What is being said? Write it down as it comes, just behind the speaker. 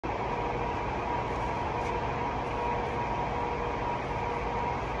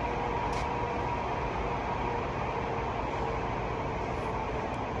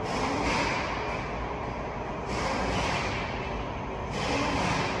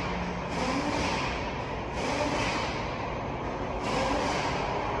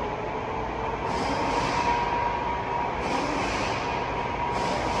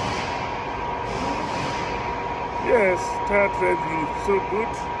tire treading so good.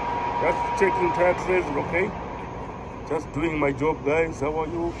 Just checking tire treads, okay? Just doing my job, guys. How are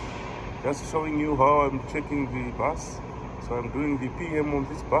you? Just showing you how I'm checking the bus. So I'm doing the PM on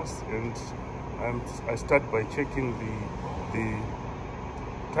this bus, and I start by checking the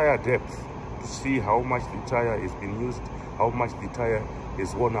tire depth to see how much the tire is being used, how much the tire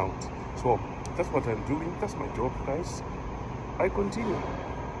is worn out. So that's what I'm doing. That's my job, guys. I continue.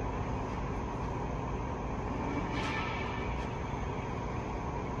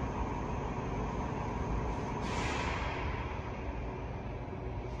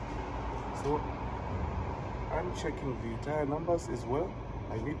 So I'm checking the tire numbers as well.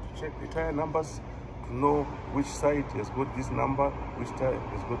 I need to check the tire numbers to know which side has got this number, which tire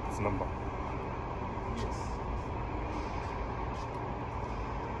has got this number. Yes.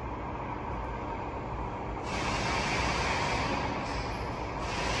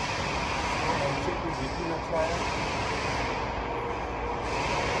 So I'm checking the inner tire.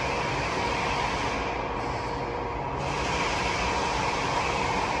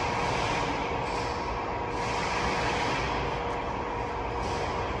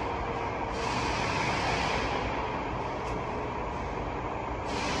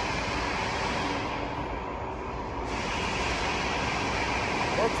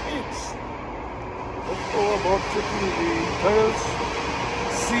 That's it. That's all about checking the tires.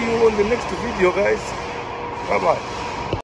 See you on the next video, guys. Bye bye.